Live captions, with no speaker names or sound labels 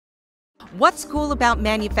What's cool about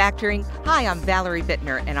manufacturing? Hi, I'm Valerie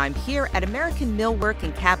Bittner, and I'm here at American Millwork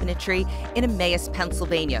and Cabinetry in Emmaus,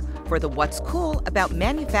 Pennsylvania, for the What's Cool About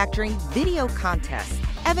Manufacturing video contest.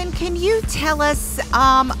 Evan, can you tell us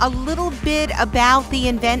a little bit about the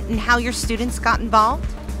event and how your students got involved?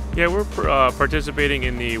 Yeah, we're participating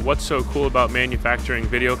in the What's So Cool About Manufacturing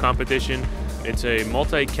video competition. It's a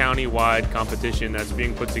multi-county-wide competition that's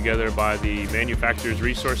being put together by the Manufacturers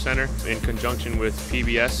Resource Center in conjunction with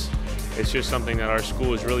PBS. It's just something that our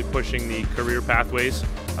school is really pushing the career pathways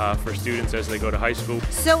for students as they go to high school.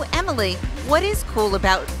 So, Emily, what is cool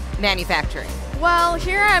about manufacturing? Well,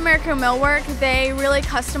 here at American Millwork, they really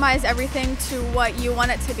customize everything to what you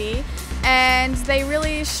want it to be, and they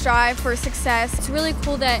really strive for success. It's really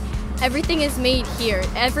cool that everything is made here.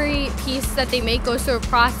 Every piece that they make goes through a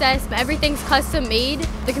process, but everything's custom made.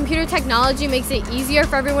 The computer technology makes it easier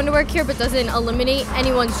for everyone to work here, but doesn't eliminate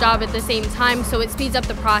anyone's job at the same time, so it speeds up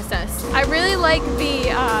the process. I really like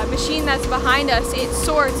the machine that's behind us. It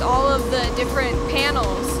sorts all of the different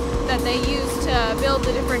panels that they use to build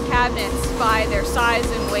the different cabinets by their size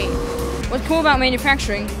and weight. What's cool about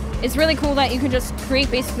manufacturing, it's really cool that you can just create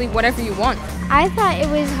basically whatever you want. I thought it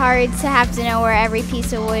was hard to have to know where every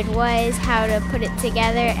piece of wood was, how to put it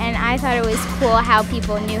together, and I thought it was cool how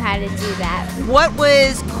people knew how to do that. What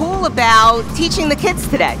was cool about teaching the kids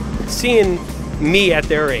today? Seeing me at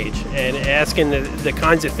their age and asking the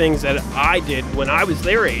kinds of things that I did when I was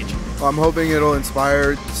their age. I'm hoping it'll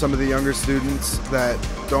inspire some of the younger students that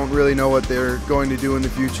don't really know what they're going to do in the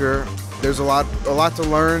future. There's a lot to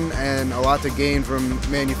learn and a lot to gain from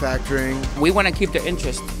manufacturing. We want to keep the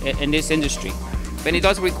interest in this industry, but it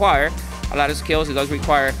does require a lot of skills. It does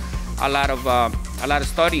require a lot of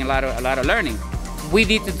studying, a lot of learning. We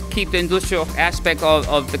need to keep the industrial aspect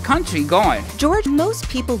of the country going. George, most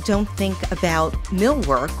people don't think about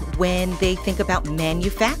millwork when they think about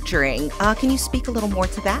manufacturing. Can you speak a little more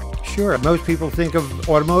to that? Sure. Most people think of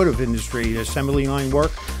automotive industry, assembly line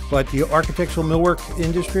work, but the architectural millwork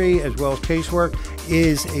industry, as well as casework,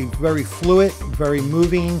 is a very fluid, very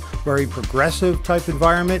moving, very progressive type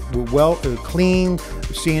environment. We're clean,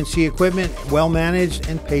 CNC equipment, well managed,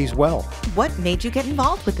 and pays well. What made you get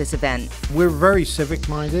involved with this event? We're very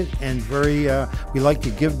civic-minded and we like to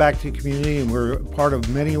give back to the community, and we're part of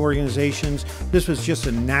many organizations. This was just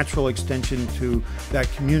a natural extension to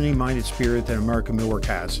that community-minded spirit that American Millwork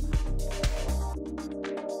has.